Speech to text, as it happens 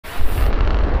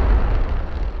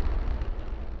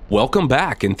Welcome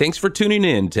back, and thanks for tuning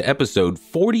in to episode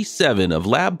 47 of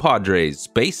LabPadre's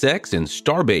SpaceX and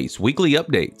Starbase weekly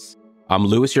updates. I'm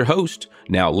Lewis, your host.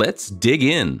 Now let's dig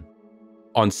in.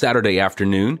 On Saturday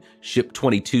afternoon, Ship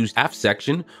 22's aft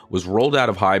section was rolled out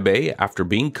of high bay after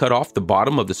being cut off the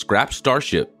bottom of the scrapped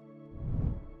Starship.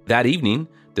 That evening,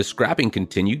 the scrapping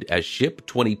continued as Ship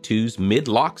 22's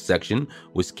mid-lock section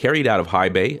was carried out of high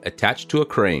bay attached to a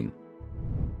crane.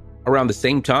 Around the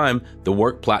same time, the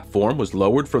work platform was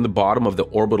lowered from the bottom of the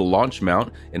orbital launch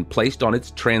mount and placed on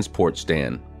its transport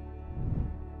stand.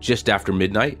 Just after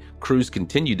midnight, crews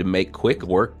continued to make quick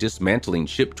work dismantling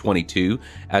Ship 22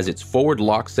 as its forward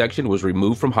lock section was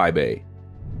removed from high bay.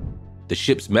 The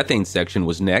ship's methane section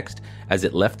was next as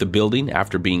it left the building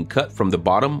after being cut from the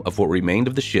bottom of what remained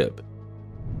of the ship.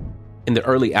 In the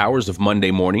early hours of Monday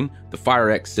morning, the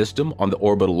Fire-X system on the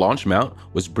orbital launch mount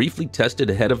was briefly tested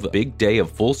ahead of a big day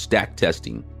of full stack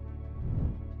testing.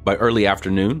 By early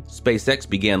afternoon, SpaceX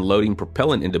began loading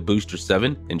propellant into Booster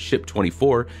 7 and Ship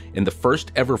 24 in the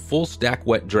first ever full stack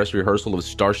wet dress rehearsal of the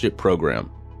Starship program.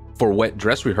 For wet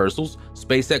dress rehearsals,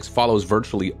 SpaceX follows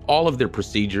virtually all of their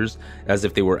procedures as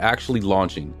if they were actually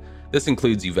launching. This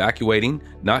includes evacuating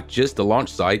not just the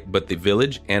launch site, but the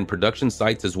village and production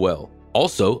sites as well.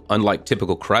 Also, unlike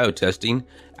typical cryo testing,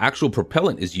 actual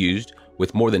propellant is used,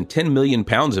 with more than 10 million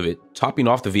pounds of it topping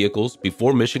off the vehicles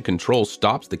before mission control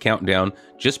stops the countdown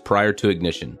just prior to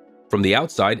ignition. From the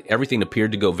outside, everything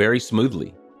appeared to go very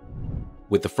smoothly.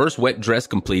 With the first wet dress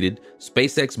completed,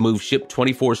 SpaceX moved Ship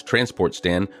 24's transport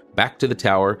stand back to the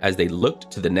tower as they looked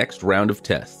to the next round of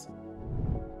tests.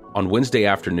 On Wednesday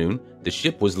afternoon, the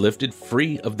ship was lifted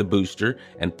free of the booster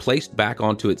and placed back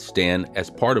onto its stand as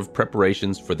part of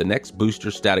preparations for the next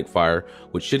booster static fire,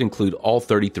 which should include all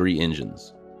 33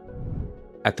 engines.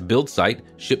 At the build site,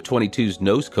 Ship 22's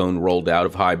nose cone rolled out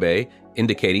of high bay,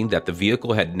 indicating that the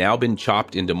vehicle had now been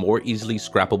chopped into more easily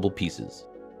scrappable pieces.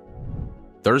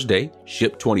 Thursday,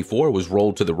 Ship 24 was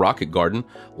rolled to the rocket garden,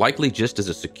 likely just as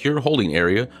a secure holding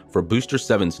area for Booster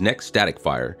 7's next static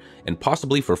fire, and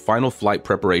possibly for final flight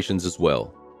preparations as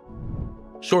well.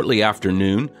 Shortly after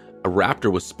noon, a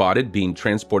Raptor was spotted being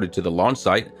transported to the launch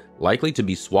site, likely to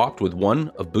be swapped with one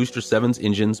of Booster 7's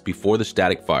engines before the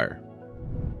static fire.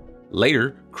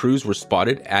 Later, crews were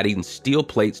spotted adding steel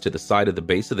plates to the side of the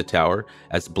base of the tower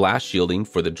as blast shielding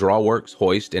for the drawworks,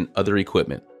 hoist, and other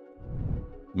equipment.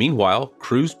 Meanwhile,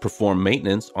 crews performed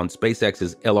maintenance on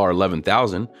SpaceX's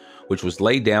LR-11000, which was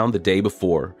laid down the day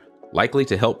before, likely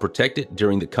to help protect it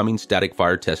during the coming static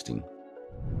fire testing.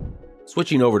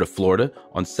 Switching over to Florida,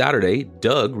 on Saturday,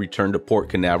 Doug returned to Port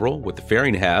Canaveral with the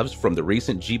fairing halves from the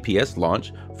recent GPS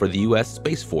launch for the U.S.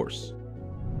 Space Force.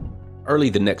 Early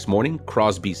the next morning,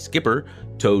 Crosby's skipper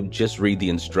towed Just Read the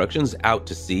Instructions out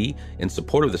to sea in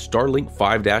support of the Starlink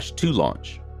 5-2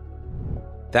 launch.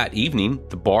 That evening,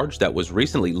 the barge that was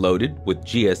recently loaded with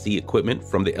GSE equipment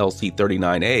from the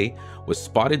LC-39A was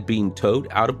spotted being towed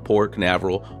out of Port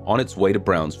Canaveral on its way to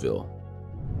Brownsville.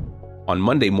 On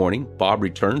Monday morning, Bob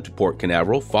returned to Port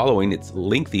Canaveral following its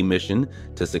lengthy mission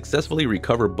to successfully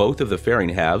recover both of the fairing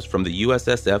halves from the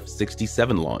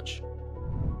USSF-67 launch.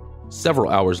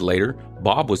 Several hours later,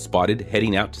 Bob was spotted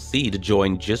heading out to sea to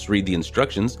join Just Read the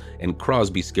Instructions and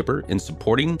Crosby skipper in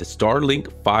supporting the Starlink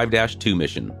 5-2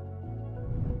 mission.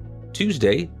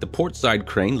 Tuesday, the portside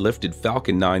crane lifted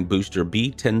Falcon 9 booster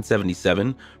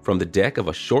B-1077 from the deck of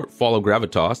a short follow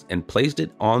gravitas and placed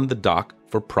it on the dock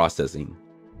for processing.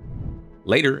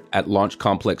 Later, at Launch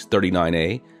Complex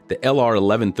 39A, the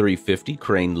LR-11350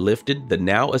 crane lifted the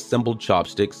now assembled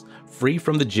chopsticks free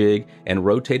from the jig and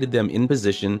rotated them in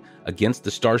position against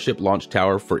the Starship launch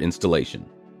tower for installation.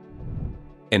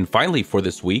 And finally for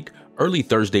this week, early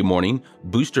Thursday morning,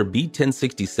 booster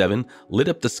B-1067 lit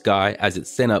up the sky as it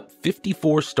sent up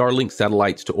 54 Starlink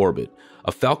satellites to orbit,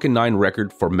 a Falcon 9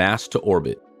 record for mass to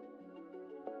orbit.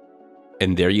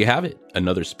 And there you have it,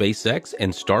 another SpaceX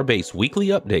and Starbase weekly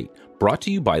update brought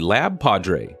to you by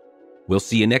LabPadre. We'll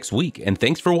see you next week, and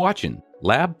thanks for watching.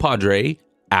 LabPadre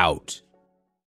out.